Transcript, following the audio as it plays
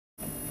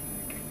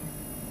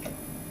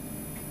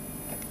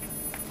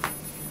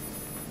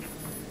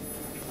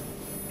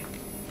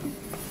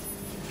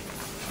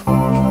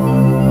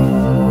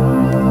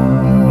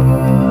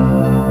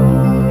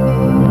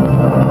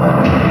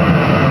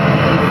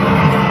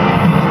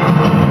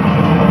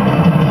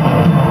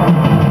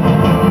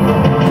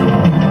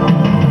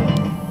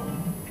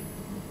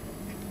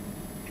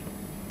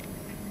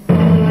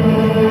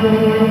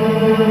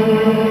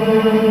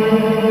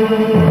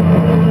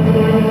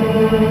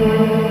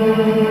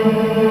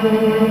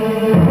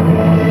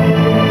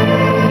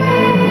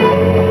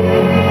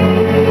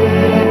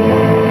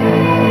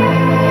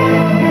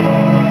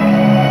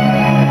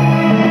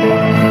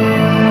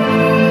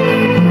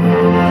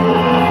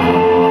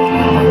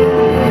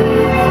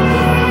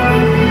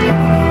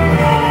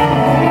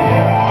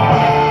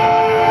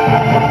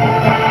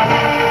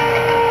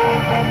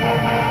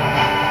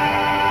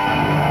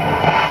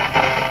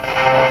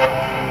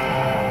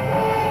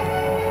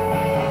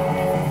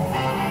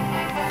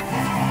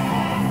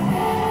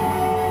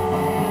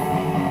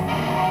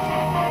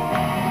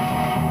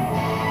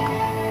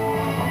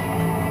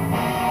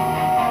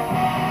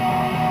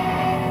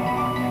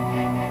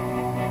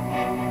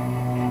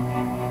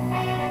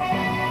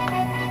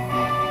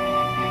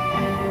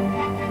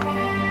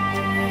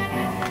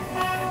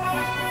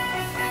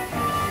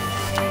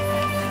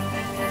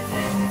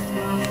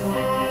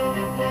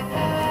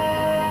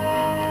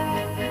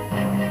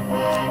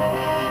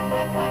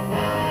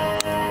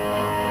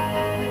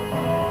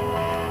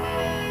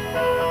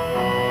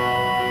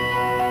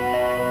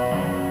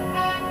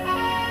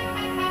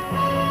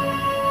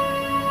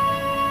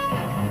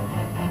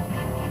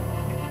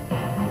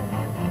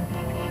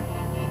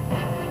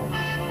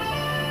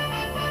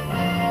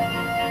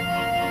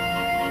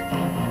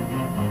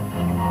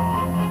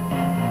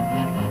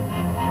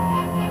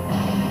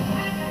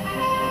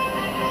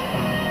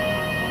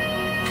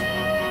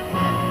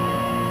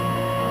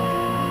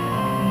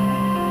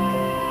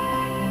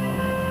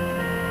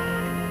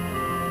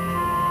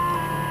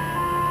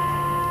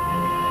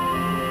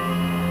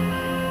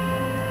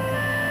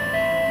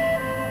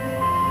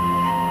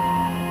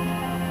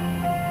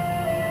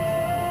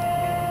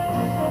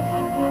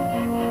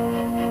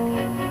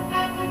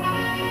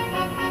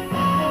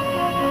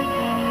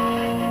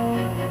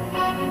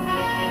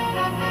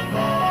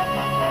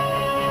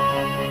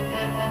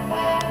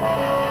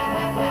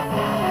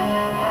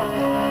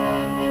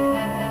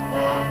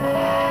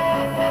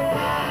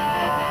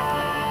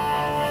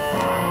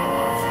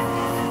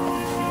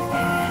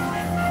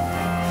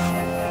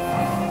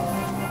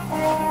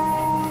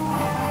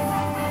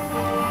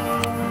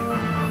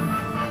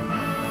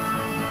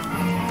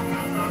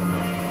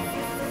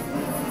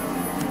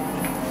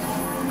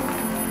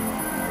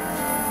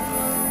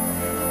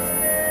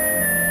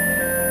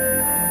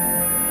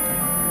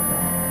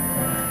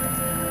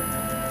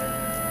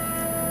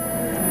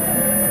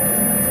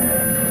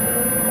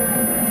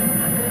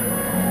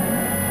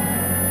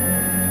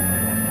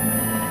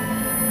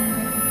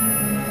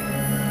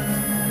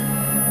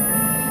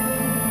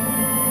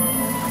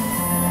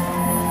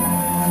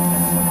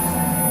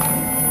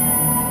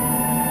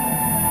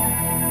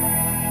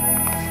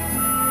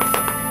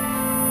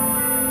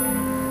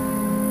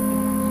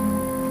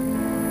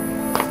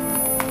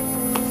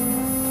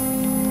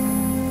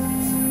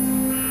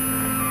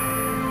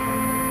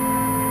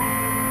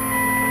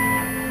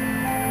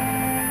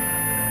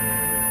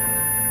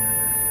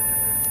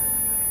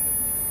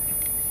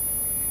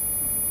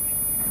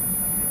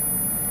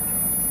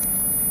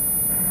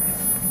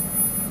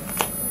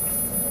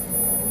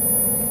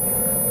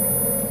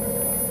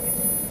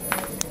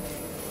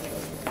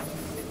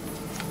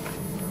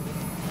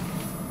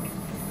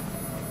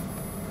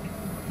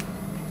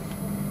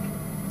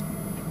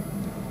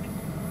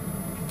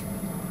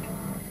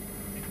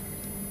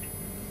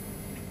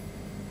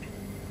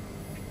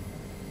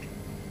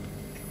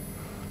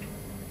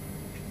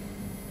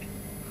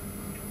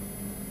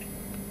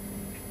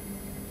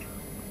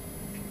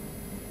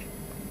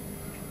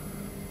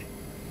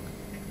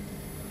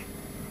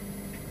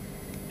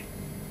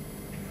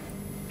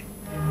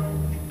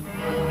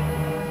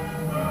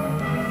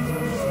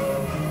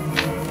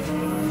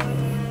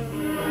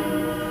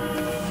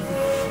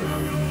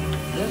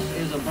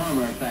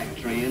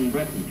factory in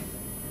Britain.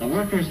 The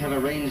workers have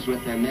arranged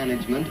with their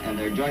management and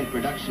their joint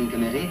production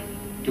committee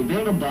to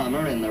build a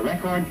bomber in the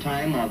record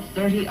time of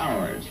 30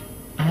 hours.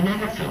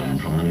 Another film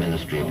from the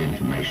Ministry of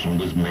Information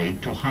was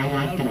made to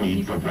highlight the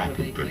need for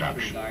rapid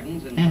production.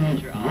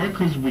 In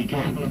Workers'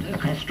 Weekend, a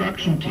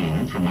construction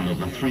team from one of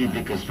the 3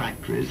 Vickers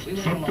factories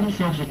set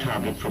themselves a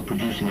target for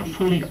producing a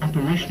fully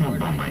operational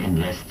bomber in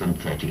less than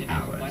 30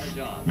 hours.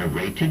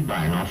 Narrated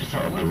by an officer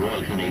of the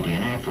Royal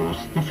Canadian Air Force,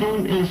 the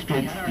film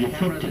illustrates the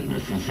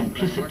effectiveness and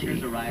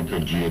simplicity of the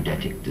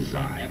geodetic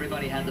design.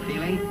 Everybody had the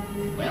feeling?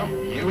 Well,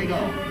 here we go.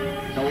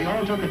 So we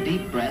all took a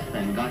deep breath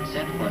and got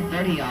set for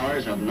 30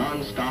 hours of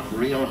non-stop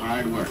real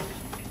hard work.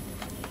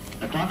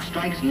 The clock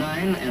strikes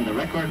 9 and the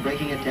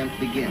record-breaking attempt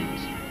begins.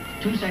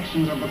 2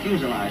 sections of the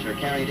fuselage are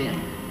carried in.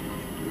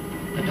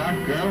 The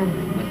dark girl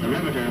with the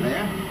riveter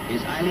there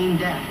is Eileen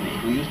Daphne,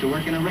 who used to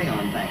work in a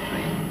rayon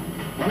factory.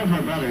 One of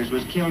her brothers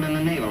was killed in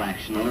a naval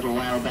action a little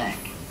while back.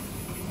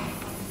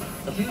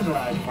 The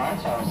fuselage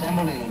parts are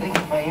assembled in big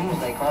frames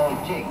they call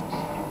jigs.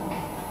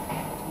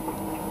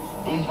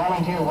 These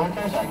volunteer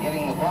workers are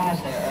giving the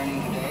bonus they're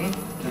earning today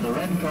to the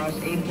Red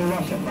Cross Aid to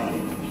Russia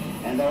Fund.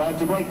 And they're out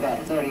to break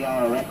that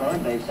 30-hour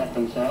record they've set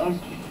themselves.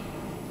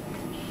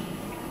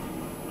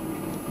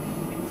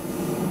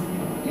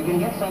 You can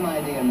get some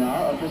idea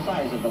now of the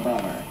size of the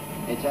bomber.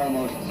 It's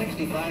almost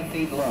 65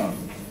 feet long.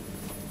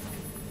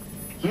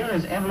 Here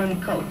is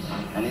Evelyn Coates,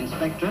 an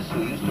inspectress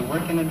who used to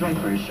work in a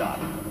draper's shop.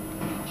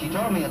 She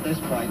told me at this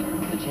point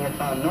that she had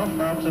found no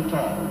faults at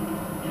all.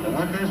 The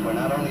workers were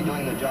not only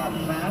doing the job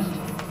fast,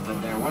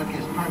 but their work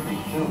is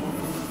perfect too.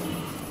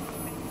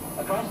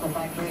 Across the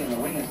factory in the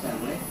wing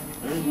assembly,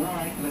 there is more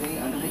activity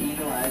under the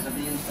eagle eyes of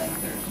the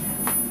inspectors.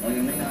 Though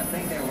you may not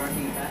think they're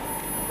working fast,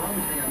 the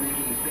progress they are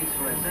making speaks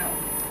for itself.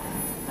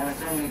 And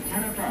it's only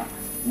 10 o'clock,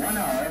 1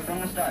 hour from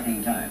the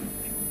starting time.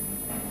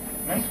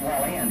 Grace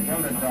Wally and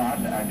Hilda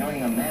Dodd are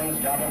doing a man's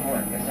job of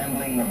work,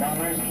 assembling the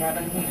bomber's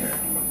cabin heater.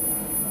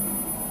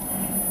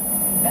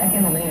 Back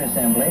in the main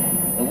assembly,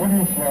 the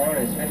wooden floor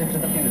is fitted to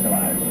the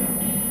fuselage.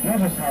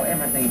 Notice how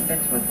everything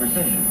fits with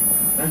precision.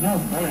 There's no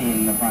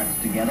bullying the parts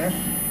together.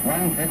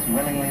 One fits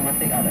willingly with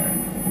the other.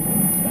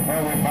 The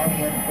forward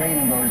bulkhead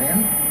frame goes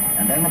in,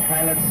 and then the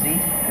pilot's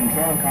seat,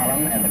 control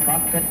column, and the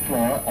cockpit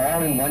floor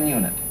all in one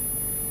unit.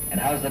 And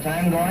how's the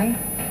time going?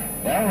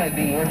 Well, they've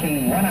been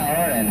working 1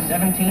 hour and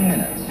 17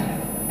 minutes.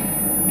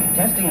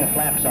 Testing the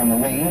flaps on the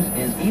wings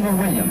is Eva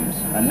Williams,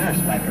 a nurse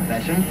by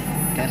profession,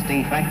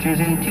 testing fractures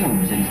in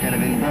tubes instead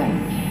of in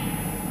bones.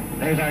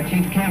 There's our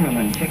chief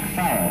cameraman, Chick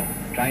Farrell,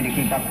 trying to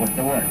keep up with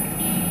the work.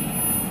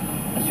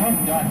 The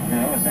short dark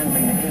girl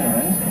assembling the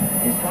ailerons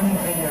is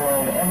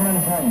 23-year-old Evelyn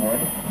Homewood,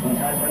 whose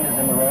husband is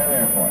in the Royal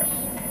Air Force.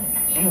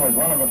 She was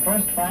one of the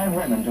first 5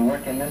 women to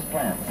work in this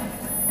plant.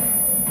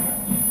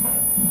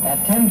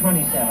 At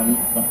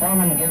 10:27, the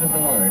foreman gives the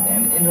word,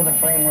 and into the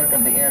framework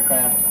of the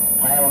aircraft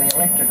pile the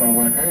electrical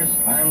workers,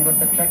 armed with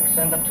the tricks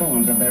and the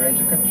tools of their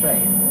intricate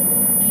trade.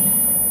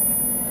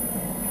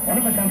 One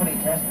of the company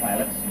test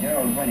pilots,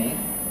 Gerald Winnie,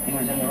 he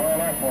was in the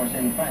Royal Air Force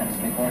in France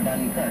before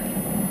Dunkirk,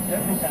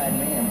 stood beside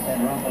me and said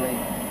ruefully,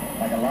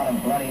 like a lot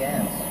of bloody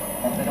ants,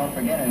 hope they don't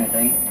forget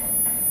anything.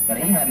 But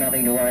he had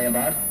nothing to worry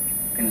about.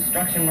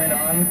 Construction went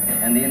on,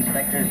 and the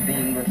inspectors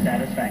beamed with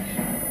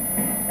satisfaction.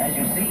 As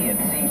you see, it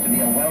seems to be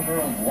a welter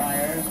of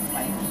wires,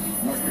 pipes,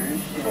 workers,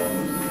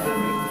 shields,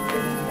 fabric,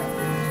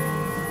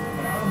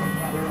 but out of the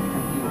clutter of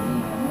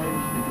confusion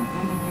emerged the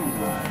completed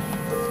fuselage.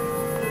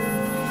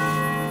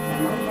 And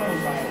when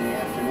notified in the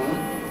afternoon,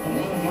 the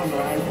main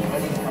fuselage is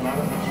ready to come out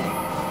of the jig.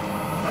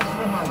 Let's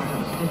come over to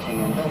the stitching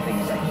and doping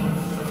section.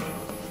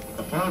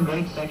 The 4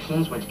 great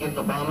sections which give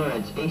the bomber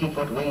its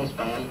 80-foot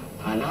wingspan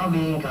are now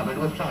being covered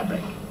with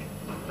fabric.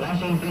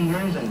 Flashing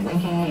fingers and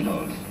winking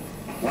needles.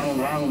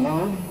 One wrong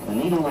move, the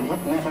needle would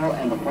hit metal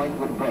and the point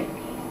would break.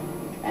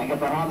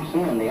 Agatha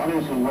Hobson and the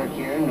others who work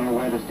here know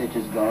where the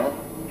stitches go.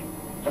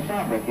 The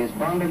fabric is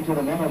bonded to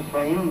the metal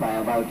frame by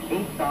about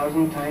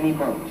 8,000 tiny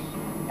bolts,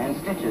 and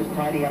stitches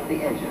tidy up the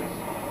edges.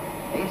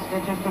 8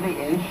 stitches to the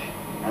inch,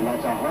 and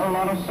that's a whole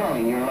lot of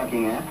sewing you're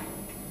looking at.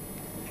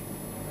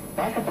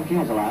 Back at the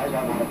fuselage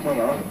out of the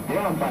tail,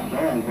 Vera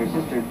Butler and her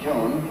sister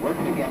Joan work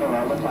together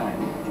all the time.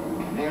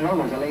 Vera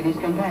was a lady's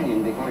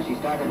companion before she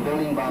started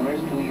building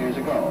bombers 2 years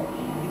ago.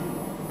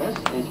 This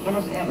is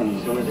Phyllis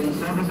Evans, who was in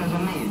service as a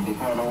maid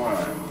before the war.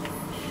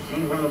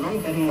 She's one of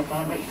them fitting the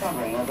fabric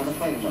covering over the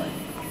framework.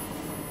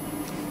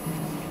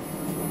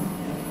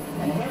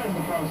 And here is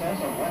the process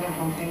of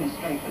weatherproofing and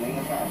strengthening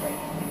the fabric.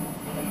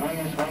 The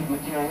grayish white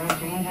material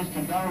changes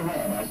to dull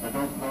red as the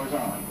dope goes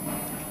on.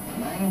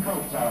 9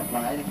 coats are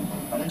applied,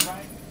 but it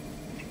dries.